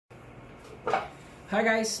Hi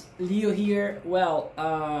guys, Leo here. Well,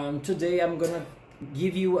 today I'm gonna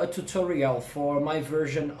give you a tutorial for my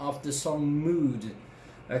version of the song Mood.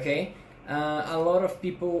 Okay, a lot of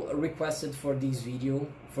people requested for this video,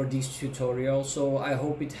 for this tutorial, so I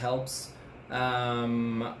hope it helps.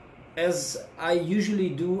 As I usually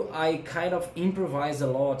do, I kind of improvise a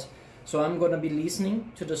lot, so I'm gonna be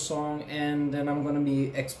listening to the song and then I'm gonna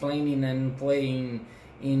be explaining and playing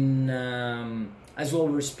in a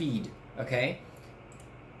slower speed. Okay.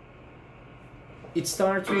 It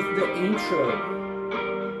starts with the intro.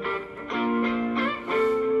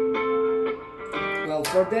 Well,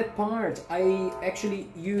 for that part, I actually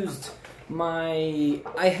used I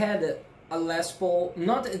had a Les Paul,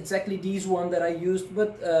 not exactly this one that I used,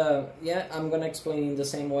 but yeah, I'm gonna explain in the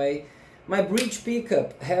same way. My bridge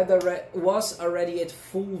pickup was already at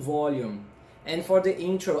full volume, and for the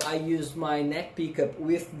intro, I used my neck pickup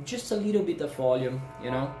with just a little bit of volume,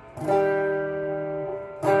 you know.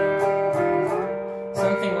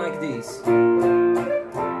 Something like this.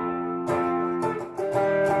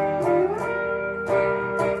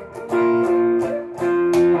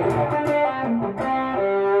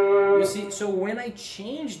 You see, so when I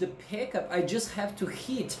change the pickup, I just have to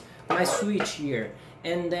hit my switch here,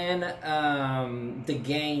 and then the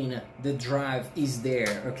gain, the drive is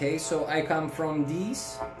there, okay? So I come from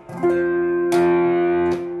this.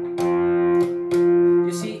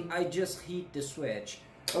 You see, I just hit the switch.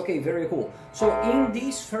 Okay, very cool. So in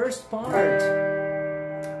this first part,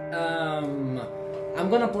 I'm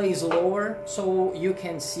gonna play slower so you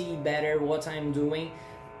can see better what I'm doing.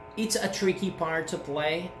 It's a tricky part to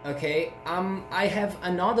play, okay? I have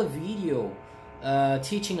another video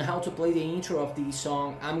teaching how to play the intro of this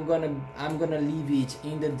song. I'm gonna leave it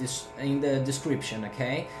in the description,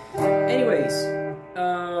 okay? Anyways,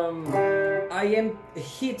 I am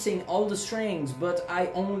hitting all the strings, but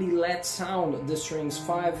I only let sound the strings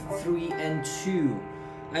 5, 3, and 2.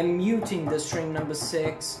 I'm muting the string number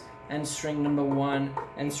 6 and string number 1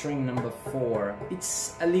 and string number 4.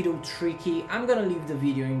 It's a little tricky. I'm gonna leave the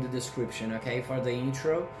video in the description, okay, for the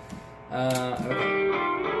intro. Okay.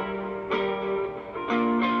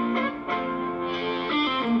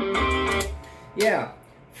 Yeah.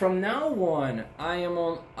 From now on, I am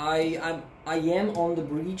on the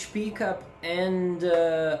bridge pickup, and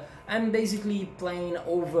I'm basically playing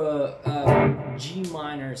over G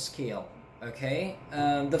minor scale. Okay,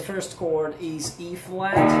 the first chord is E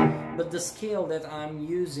flat, but the scale that I'm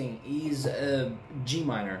using is G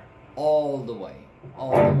minor all the way.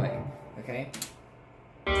 Okay.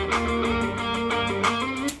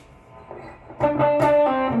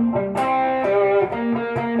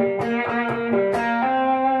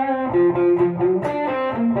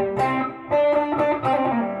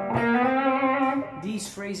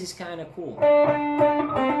 Is kind of cool.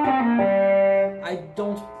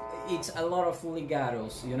 It's a lot of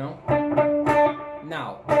legatos, you know.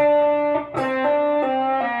 Now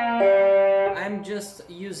I'm just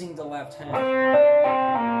using the left hand,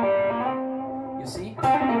 you see.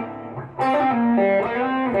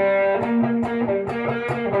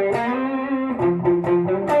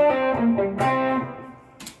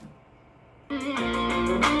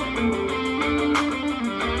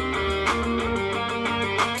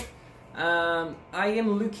 I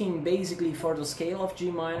am looking basically for the scale of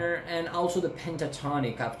G minor and also the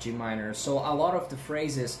pentatonic of G minor. So a lot of the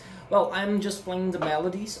phrases, well, I'm just playing the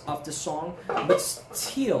melodies of the song, but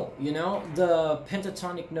still, you know, the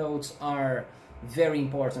pentatonic notes are very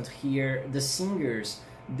important here. The singers,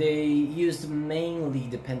 they used mainly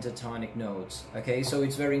the pentatonic notes, okay? So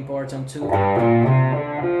it's very important to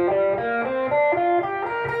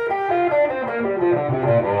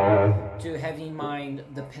have in mind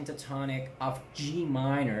the pentatonic of G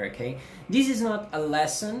minor, okay? This is not a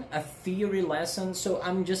lesson, a theory lesson, so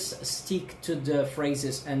I'm just stick to the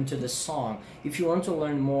phrases and to the song. If you want to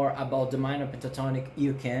learn more about the minor pentatonic,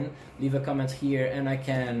 you can leave a comment here and I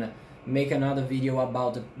can make another video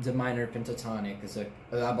about the minor pentatonic, so,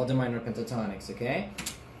 about the minor pentatonics, okay?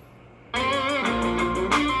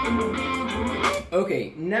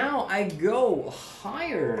 Okay, now I go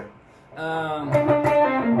higher.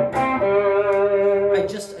 I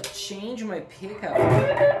just change my pickup.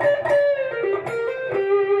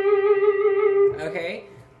 Okay,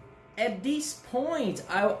 at this point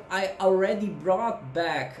I already brought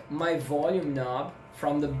back my volume knob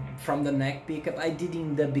from the neck pickup. I did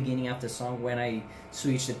in the beginning of the song when I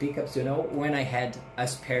switched the pickups, you know, when I had a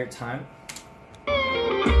spare time.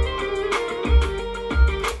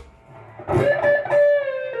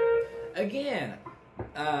 Again,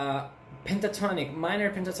 pentatonic,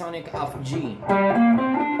 minor pentatonic of G.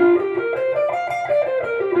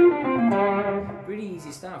 Pretty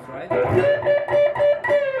easy stuff, right?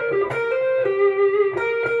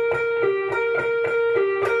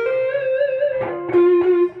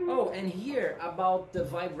 Oh, and here about the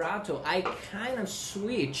vibrato, I kind of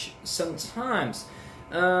switch sometimes.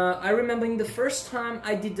 I remember in the first time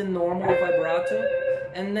I did the normal vibrato,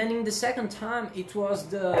 and then in the second time it was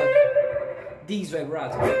these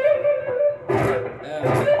vibrato.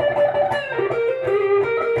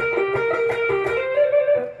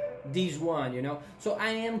 This one, you know. So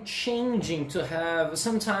I am changing to have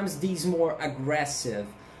sometimes these more aggressive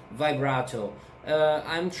vibrato.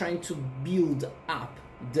 I'm trying to build up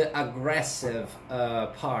the aggressive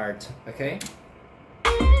part, okay?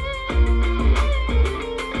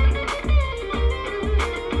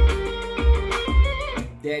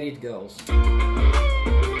 There it goes.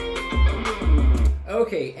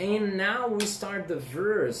 Okay, and now we start the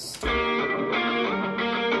verse.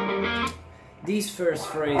 This first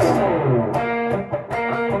phrase.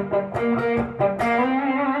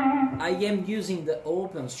 I am using the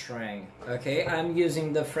open string, okay? I'm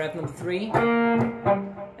using the fretment 3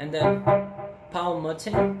 and then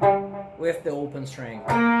palmating with the open string.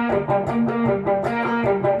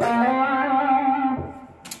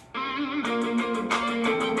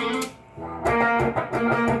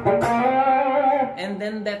 And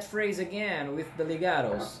then that phrase again with the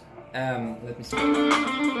legatos. Let me see.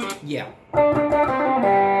 Yeah.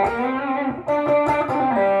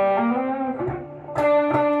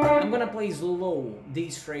 I'm gonna play slow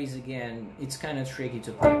this phrase again. It's kind of tricky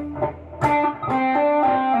to play.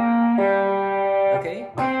 Okay?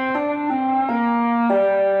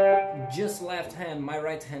 Just left hand, my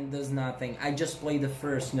right hand does nothing. I just play the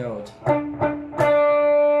first note.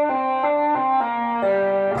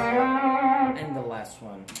 And the last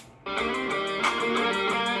one.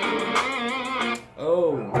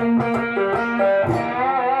 Oh,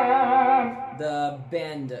 the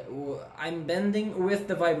bend. I'm bending with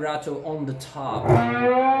the vibrato on the top.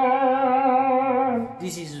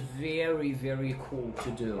 This is very, very cool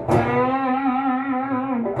to do.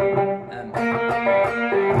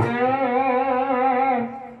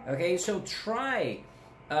 Okay, so try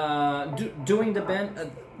doing the bend.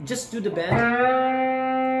 Just do the bend.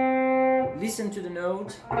 Listen to the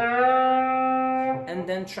note. And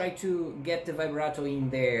then try to get the vibrato in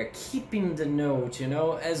there, keeping the note, you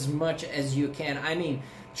know, as much as you can. I mean,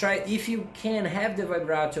 try, if you can have the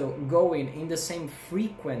vibrato going in the same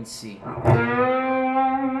frequency,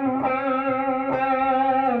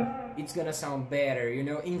 it's gonna sound better, you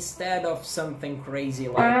know, instead of something crazy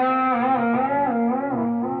like,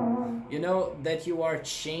 you know, that you are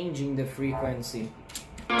changing the frequency.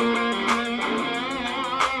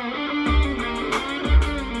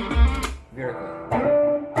 Very good.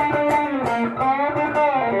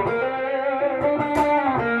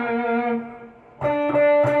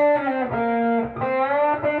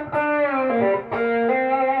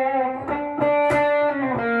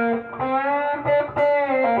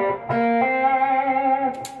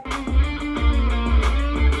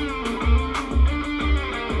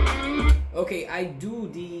 Okay, I do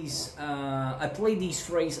these, I play these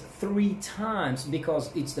phrases 3 times because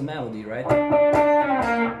it's the melody, right?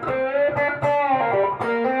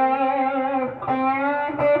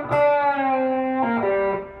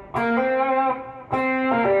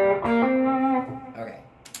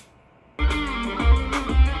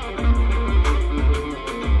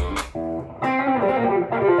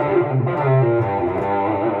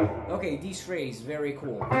 Okay, this phrase, very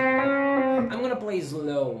cool. I'm gonna play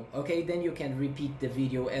slow, okay? Then you can repeat the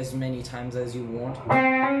video as many times as you want.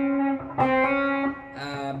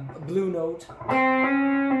 Blue note.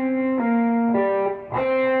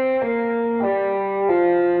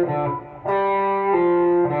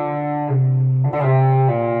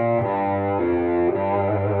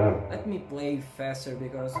 Let me play faster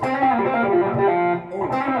because... Oh.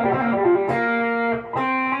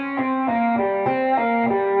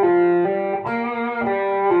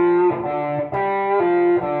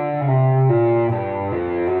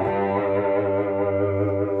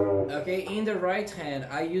 In the right hand,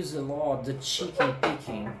 I use a lot the chicken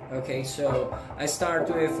picking. Okay, so I start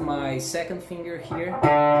with my second finger here.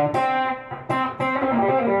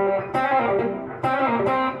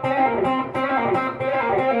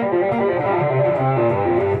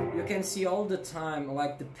 You can see all the time,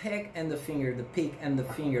 like the pick and the finger, the pick and the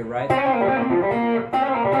finger, right?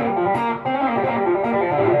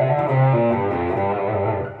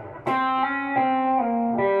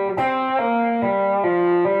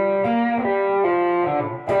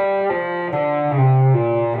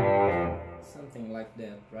 Like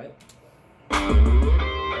that, right?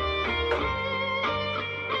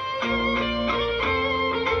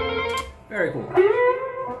 Very cool.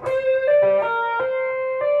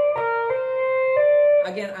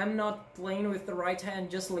 Again, I'm not playing with the right hand,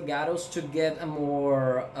 just legatos to get a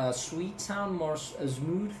more sweet sound, more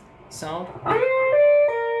smooth sound.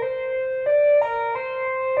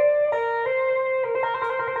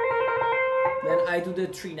 Then I do the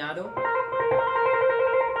trinado.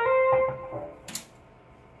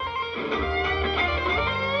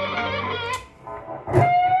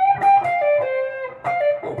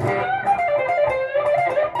 Okay.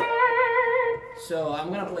 So I'm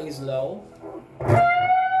gonna play slow.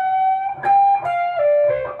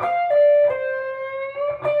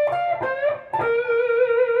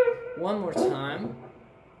 One more time.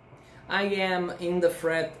 I am in the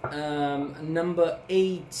fret number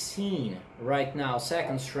 18 right now,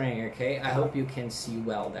 second string, okay? I hope you can see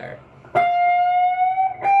well there.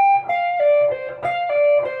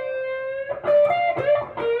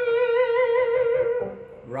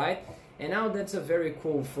 Right? And now that's a very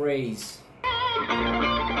cool phrase.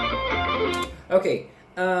 Okay,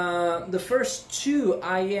 the first two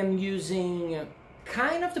I am using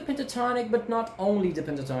kind of the pentatonic, but not only the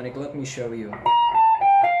pentatonic. Let me show you.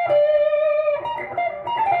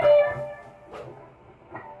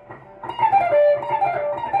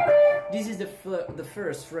 This is the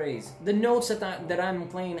first phrase. The notes that I'm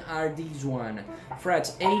playing are these one.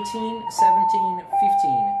 Frets 18, 17,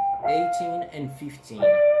 15. 18 and 15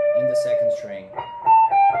 in the second string.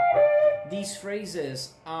 These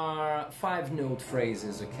phrases are 5-note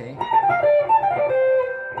phrases, okay?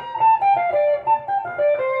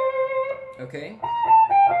 Okay?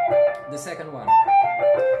 The second one.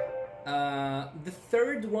 The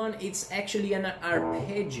third one, it's actually an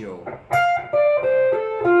arpeggio.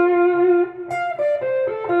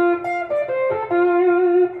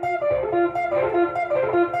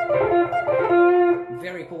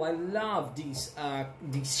 Very cool. I love this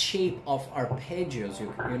shape of arpeggios,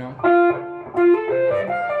 you know.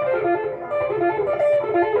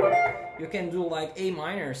 You can do like A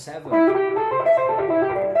minor 7.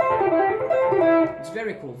 It's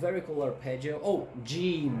very cool arpeggio. Oh,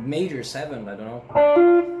 G major 7, I don't know.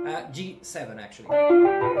 G7 actually.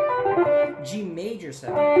 G major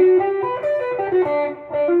 7.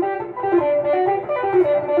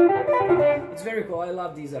 It's very cool. I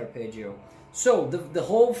love this arpeggio. So the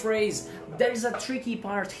whole phrase, there is a tricky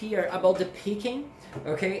part here about the picking.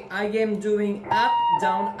 Okay, I am doing up,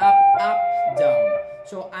 down, up, up, down.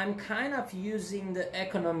 So I'm kind of using the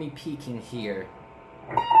economy picking here.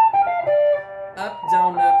 Up,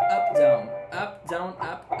 down, up, down, up, down,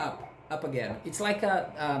 up again. It's like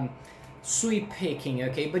a sweep picking,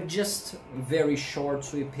 okay, but just very short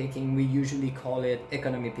sweep picking. We usually call it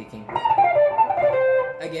economy picking.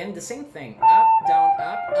 Again, the same thing. Up, down,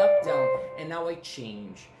 and now I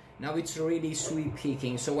change. Now it's really sweep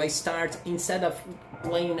picking. So I start, instead of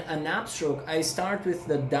playing an upstroke, I start with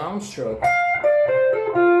the downstroke.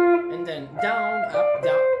 And then down, up,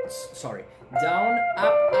 down, sorry. Down,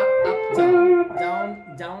 up, down.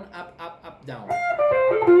 Down, down, up, down.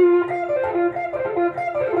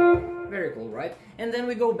 Very cool, right? And then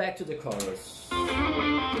we go back to the chorus.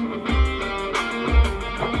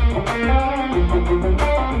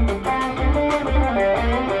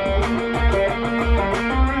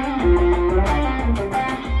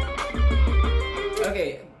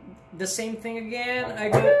 Okay, the same thing again. I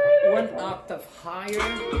go one octave higher.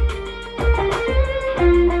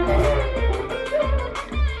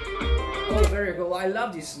 Oh, very cool. I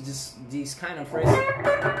love these kind of phrases.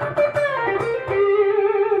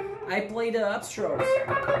 I play the upstrokes.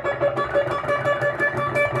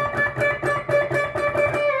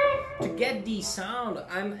 To get the sound,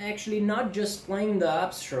 I'm actually not just playing the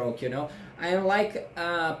upstroke, you know. I like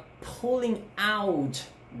pulling out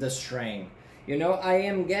the string. You know, I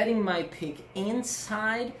am getting my pick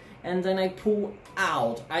inside and then I pull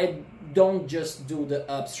out. I don't just do the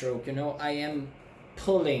upstroke, you know. I am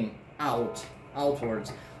pulling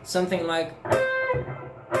outwards. Something like...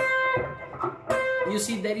 You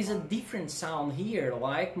see, there is a different sound here,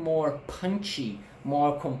 like more punchy,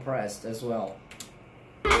 more compressed as well.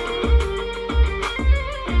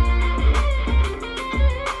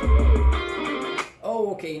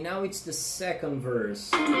 Oh, okay, now it's the second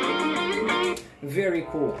verse. Very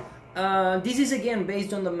cool. This is again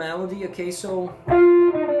based on the melody, okay, so...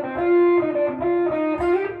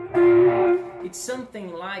 It's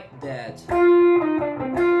something like that.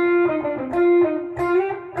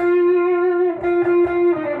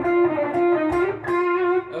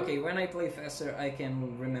 Okay, when I play faster, I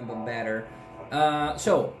can remember better.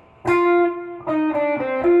 So...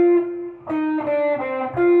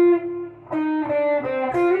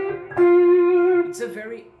 It's a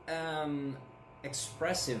very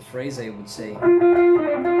expressive phrase, I would say.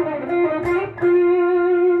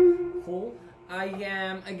 Cool. I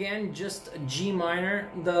am again just G minor.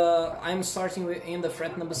 I'm starting in the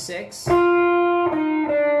fret number 6,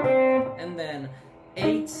 and then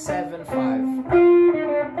 8, 7, 5.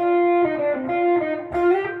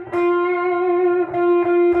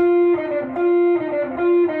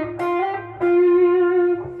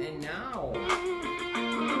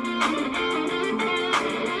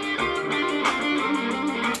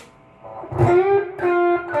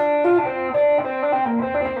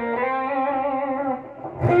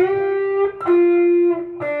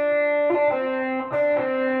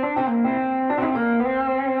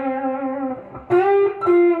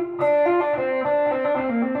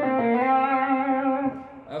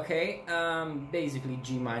 Okay, basically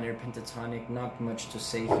G minor pentatonic, not much to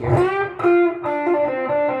say here.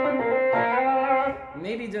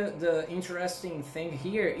 Maybe the interesting thing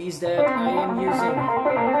here is that I am using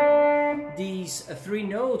these 3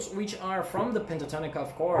 notes, which are from the pentatonic,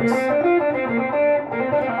 of course.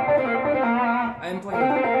 I'm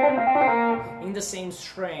playing in the same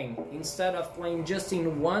string, instead of playing just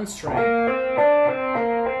in one string.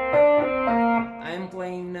 I'm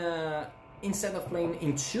playing... instead of playing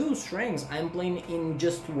in 2 strings, I'm playing in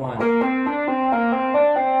just one.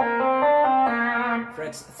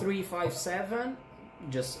 Frets 3, 5, 7,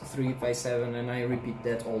 just 3, 5, 7, and I repeat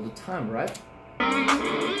that all the time, right?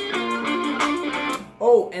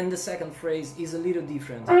 Oh, and the second phrase is a little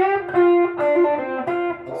different.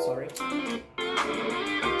 Oh, sorry.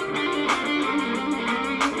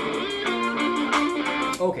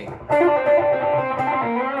 Okay.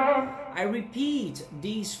 I repeat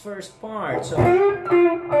these first parts. So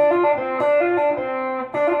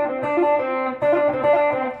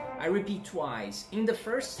I repeat twice. In the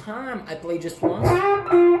first time, I play just once,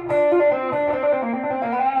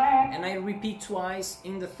 and I repeat twice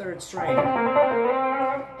in the 3rd string.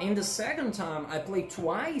 In the second time, I play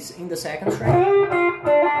twice in the 2nd string,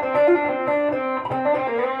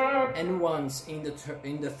 and once in the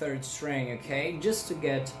 3rd string. Okay, just to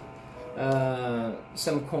get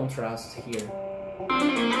some contrast here.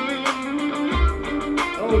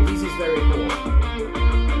 Oh, this is very cool.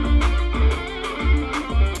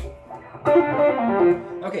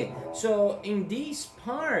 Okay, so in this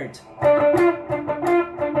part,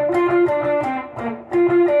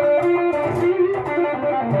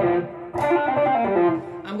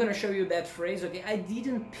 I'm gonna show you that phrase. Okay, I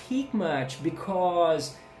didn't pick much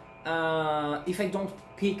because if I don't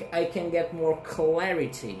pick, I can get more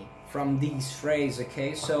clarity from these phrases.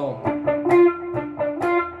 Okay, so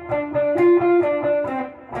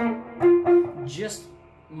just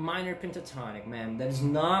minor pentatonic, man. There's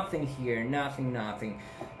nothing here, nothing.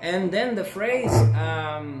 And then the phrase,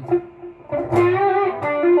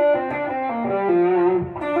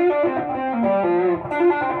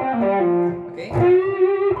 okay.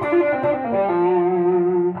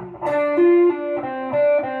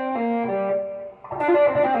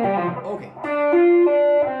 Okay.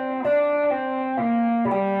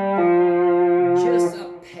 Just a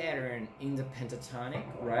pattern in the pentatonic,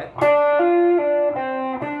 right?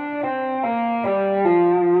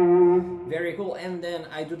 Very cool. And then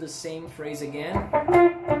I do the same phrase again.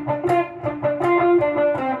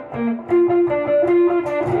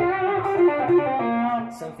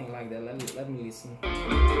 Something like that. Let me listen.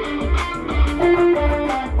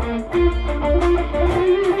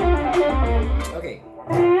 Okay.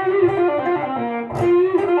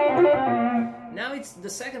 Now it's the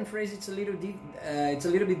second phrase. It's a little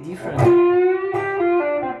bit different.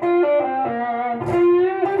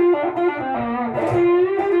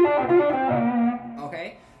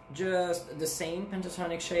 Okay, just the same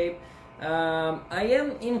pentatonic shape. I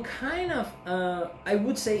am in kind of, I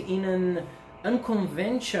would say, in an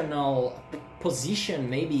unconventional position,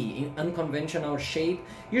 maybe in unconventional shape.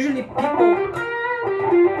 Usually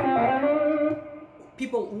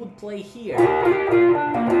people would play here,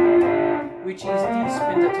 which is this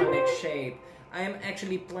pentatonic shape. I am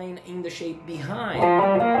actually playing in the shape behind.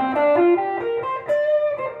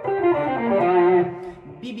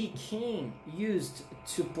 B.B. King used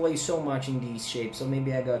to play so much in these shapes, so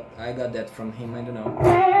maybe I got that from him. I don't know.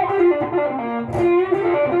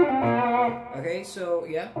 Okay, so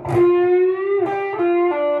yeah,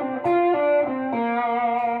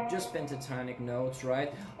 just pentatonic notes,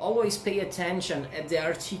 right? Always pay attention at the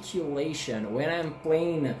articulation when I'm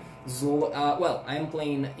playing slow. Well, I'm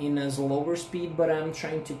playing in a slower speed, but I'm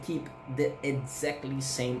trying to keep the exactly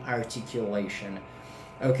same articulation.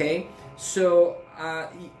 Okay, so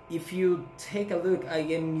if you take a look, I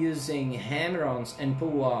am using hammer-ons and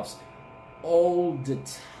pull-offs all the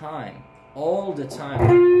time. all the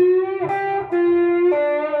time.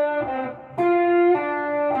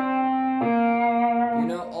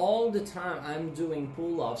 All the time I'm doing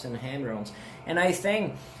pull-offs and hammer-ons, and I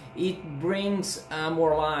think it brings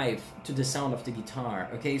more life to the sound of the guitar.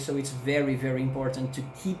 Okay, so it's very, very important to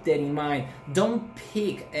keep that in mind. Don't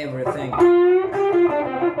pick everything,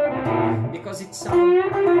 because it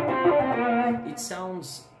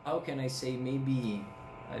sounds, how can I say, maybe,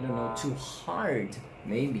 I don't know, too hard,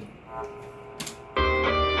 maybe.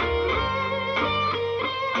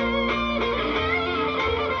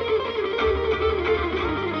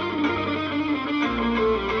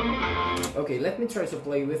 Okay, let me try to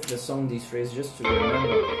play with the song this phrase just to remember.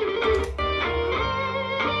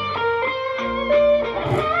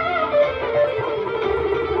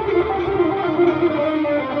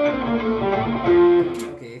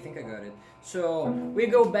 Okay, I think I got it. So we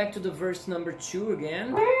go back to the verse number 2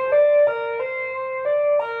 again.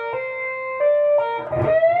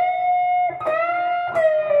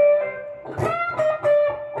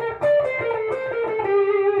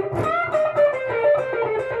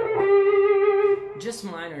 Just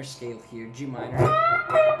minor scale here, G minor.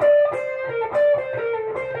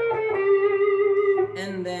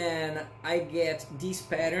 And then I get this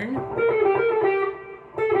pattern,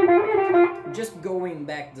 just going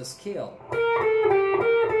back the scale.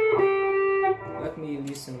 Let me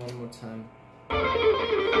listen one more time.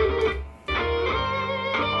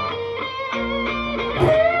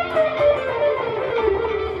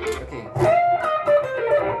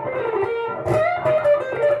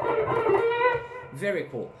 Very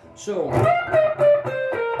cool. So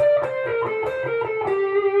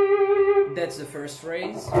that's the first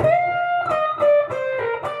phrase.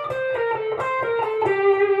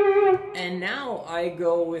 And now I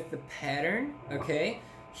go with the pattern, okay?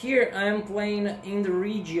 Here I'm playing in the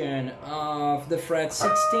region of the frets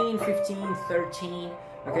 16, 15, 13,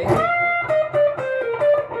 okay?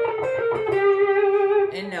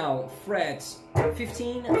 And now frets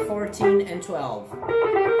 15, 14, and 12.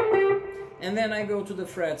 And then I go to the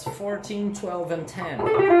frets 14, 12, and 10.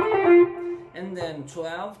 And then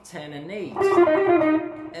 12, 10, and 8.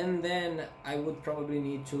 And then I would probably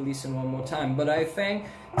need to listen one more time. But I think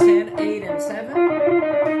 10, 8, and 7.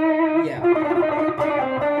 Yeah.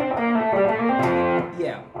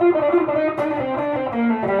 Yeah.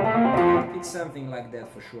 It's something like that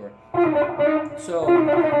for sure. So,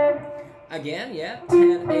 again, yeah.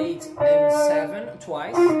 10, 8, and 7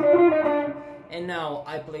 twice. And now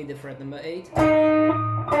I play the fret number 8.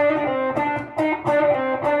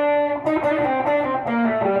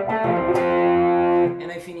 And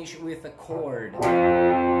I finish with a chord,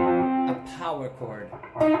 a power chord.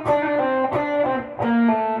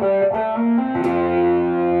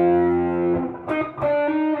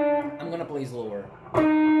 I'm gonna play slower.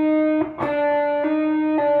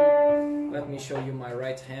 Let me show you my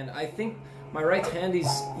right hand. I think my right hand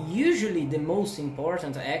is usually the most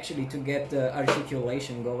important, actually, to get the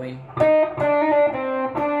articulation going.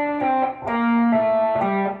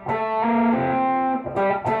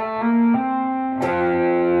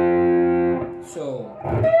 So,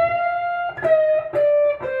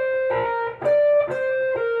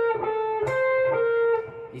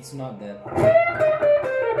 it's not that.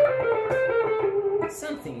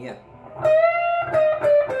 Something, yeah.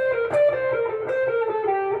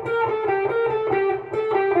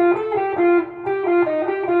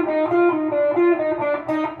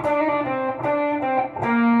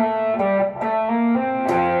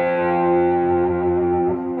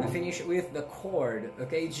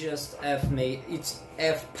 Okay, it's just F made, it's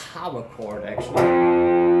F power chord actually.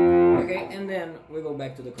 Okay, and then we go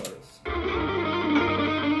back to the chorus.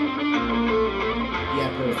 Yeah,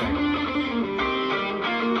 perfect.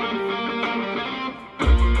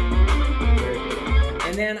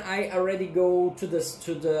 And then I already go to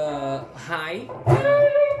the high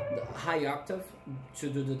octave to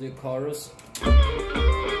do the chorus.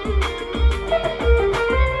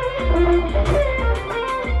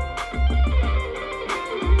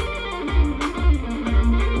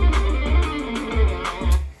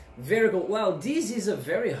 Very good. Well, this is a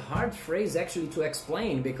very hard phrase actually to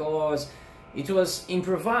explain because it was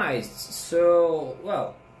improvised. So,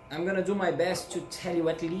 well, I'm gonna do my best to tell you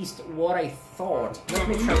at least what I thought. Let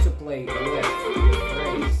me try to play with the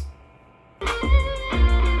phrase.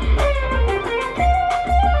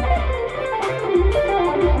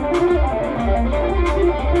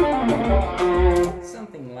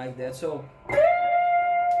 Something like that. So,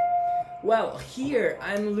 well, here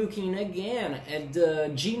I'm looking again at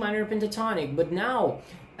the G minor pentatonic, but now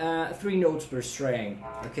 3 notes per string.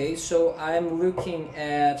 Okay, so I'm looking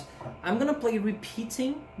at, I'm gonna play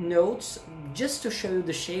repeating notes just to show you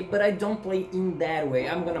the shape, but I don't play in that way.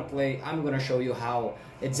 I'm gonna show you how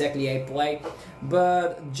exactly I play,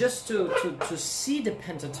 but just to see the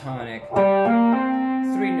pentatonic,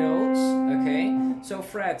 3 notes. Okay, so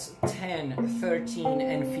frets 10, 13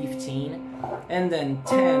 and 15, and then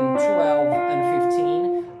 10, 12 and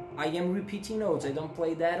 15. I am repeating notes, I don't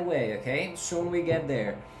play that way, okay? Soon we get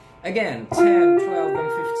there. Again, 10, 12,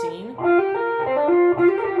 and 15.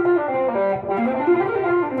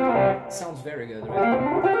 Sounds very good, right?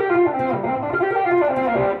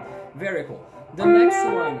 Very cool. The next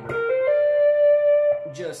one,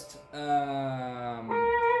 just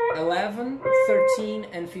 11, 13,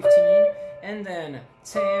 and 15, and then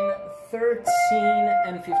 10, 13,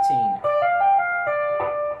 and 15.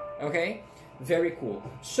 Okay? Very cool.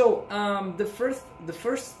 So the first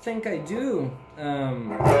thing I do,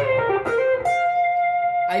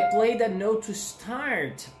 I play that note to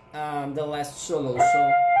start the last solo.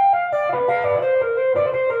 So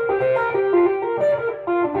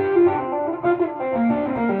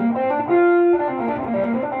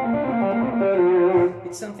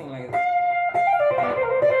it's something like that.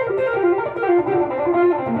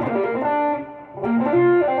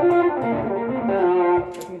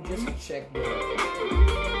 Let me just check the...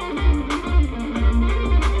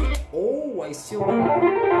 Oh, I still go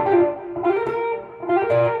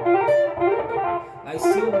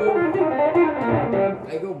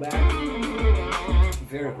I go back.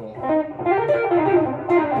 Very cool.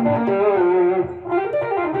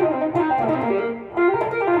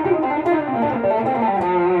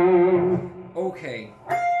 Okay.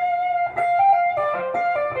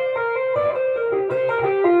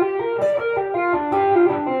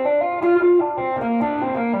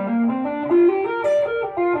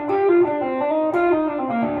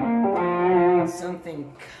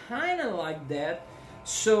 Something kind of like that.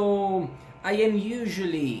 So I am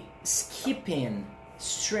usually skipping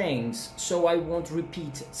strings, so I won't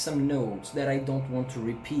repeat some notes that I don't want to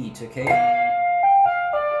repeat, okay?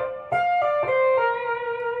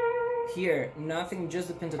 Here, nothing, just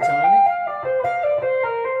the pentatonic.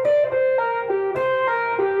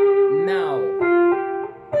 Now,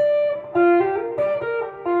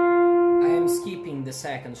 I am skipping the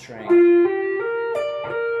second string.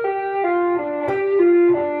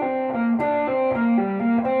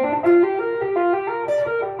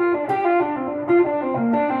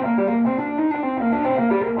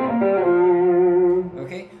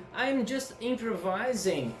 Just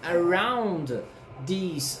improvising around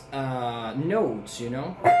these notes, you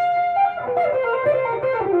know.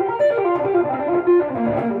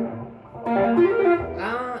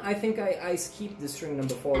 I think I skipped the string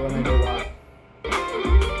number 4 when I go up.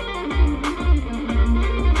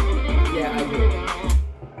 Yeah,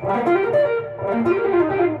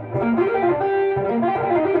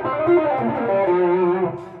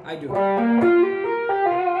 I do.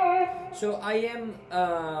 So I am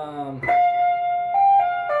now,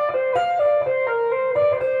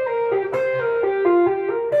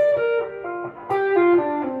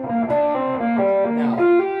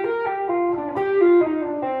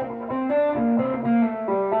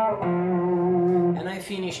 and I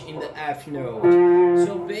finish in the F note.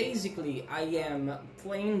 So basically I am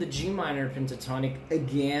playing the G minor pentatonic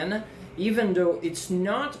again, even though it's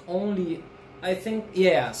not only, I think,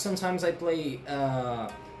 yeah, sometimes I play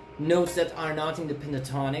notes that are not in the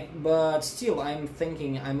pentatonic, but still I'm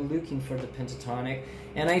looking for the pentatonic,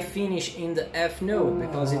 and I finish in the F note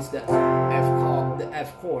because it's the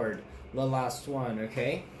F chord, the last one,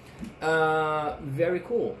 okay? Very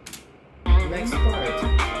cool. Next part,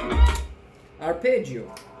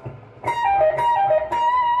 arpeggio.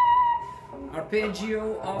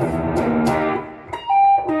 Arpeggio of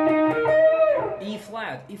E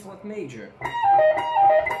flat major.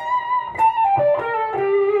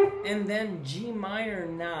 And then G minor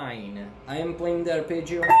 9. I am playing the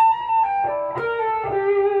arpeggio.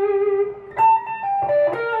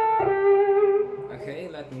 Okay,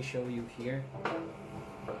 let me show you here.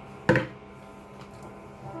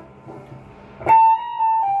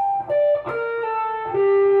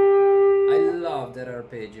 I love that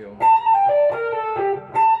arpeggio.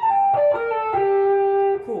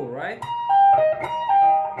 Cool, right?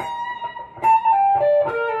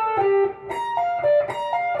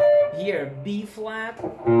 Here, B flat,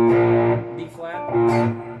 B flat.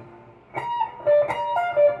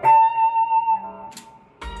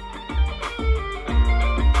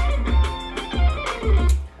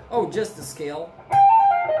 Oh, just the scale.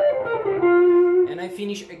 and I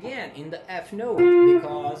finish again in the F note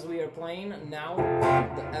because we are playing now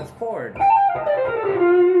the F chord.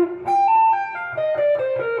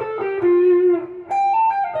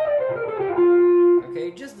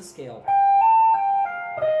 Okay, just the scale.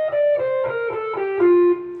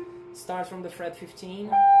 Starts from the fret 15,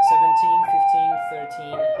 17, 15,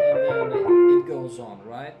 13, and then it goes on,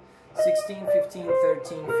 right? 16, 15,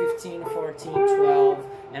 13, 15, 14, 12,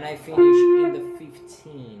 and I finish in the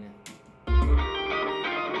 15.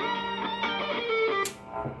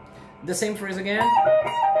 The same phrase again.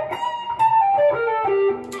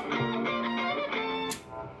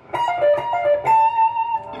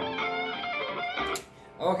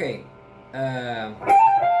 Okay.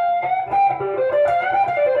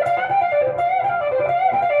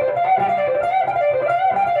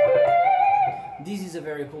 This is a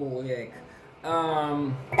very cool lick.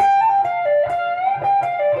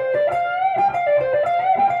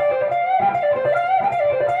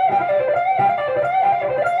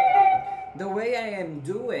 The way I am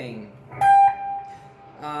doing,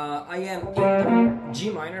 I am in G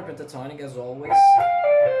minor pentatonic as always.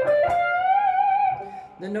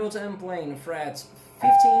 The notes I'm playing, frets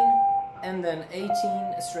 15, and then 18,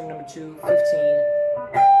 string number 2, 15.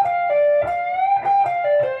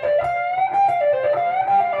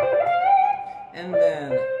 And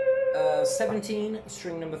then 17,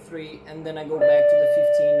 string number 3, and then I go back to the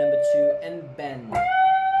 15, number 2, and bend.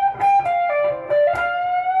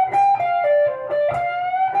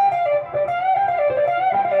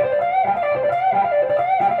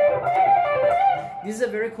 This is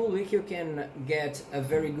a very cool lick. You can get a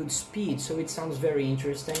very good speed, so it sounds very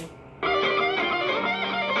interesting.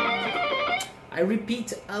 I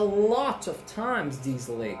repeat a lot of times this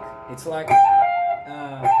lick. It's like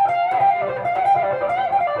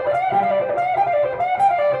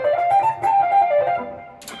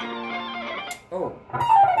oh.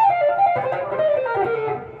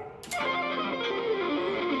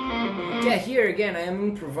 Yeah, here again I am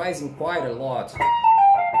improvising quite a lot.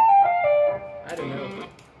 I don't know.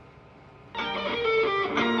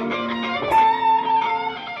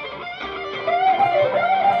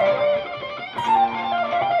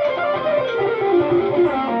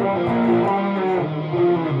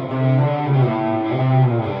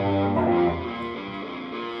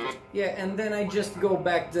 Yeah, and then I just go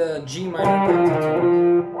back the G minor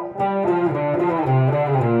pentatonic.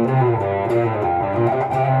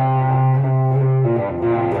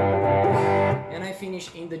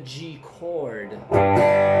 Finish in the G chord.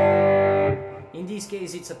 In this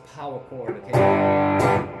case it's a power chord,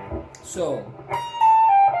 okay? So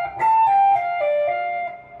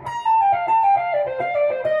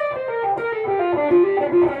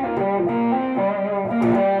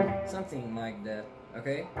something like that,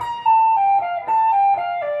 okay?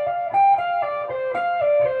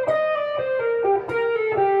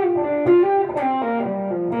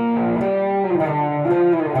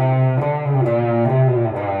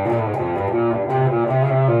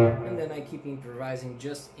 Improvising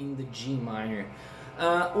just in the G minor.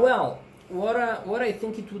 Well, what I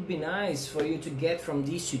think it would be nice for you to get from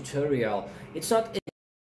this tutorial, it's not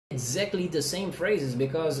exactly the same phrases,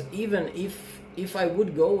 because even if I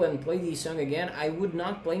would go and play this song again, I would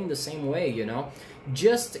not play in the same way, you know.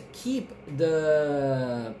 Just keep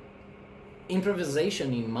the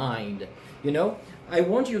improvisation in mind, you know. I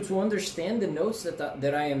want you to understand the notes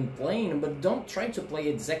that I am playing, but don't try to play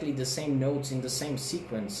exactly the same notes in the same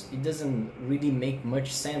sequence. It doesn't really make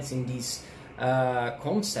much sense in this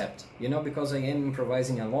concept, you know, because I am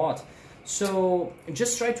improvising a lot. So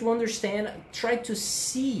just try to understand, try to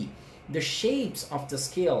see the shapes of the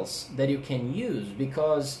scales that you can use,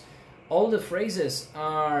 because all the phrases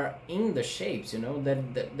are in the shapes, you know, there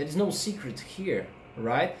is no secret here,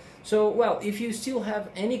 right? So, well, if you still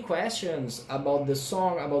have any questions about the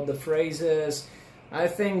song, about the phrases, I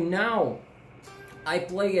think now I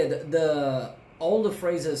played all the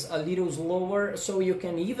phrases a little slower, so you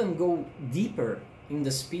can even go deeper in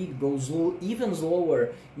the speed, go even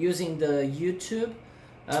slower using the YouTube.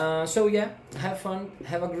 So yeah, have fun,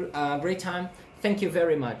 have a great time. Thank you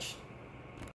very much.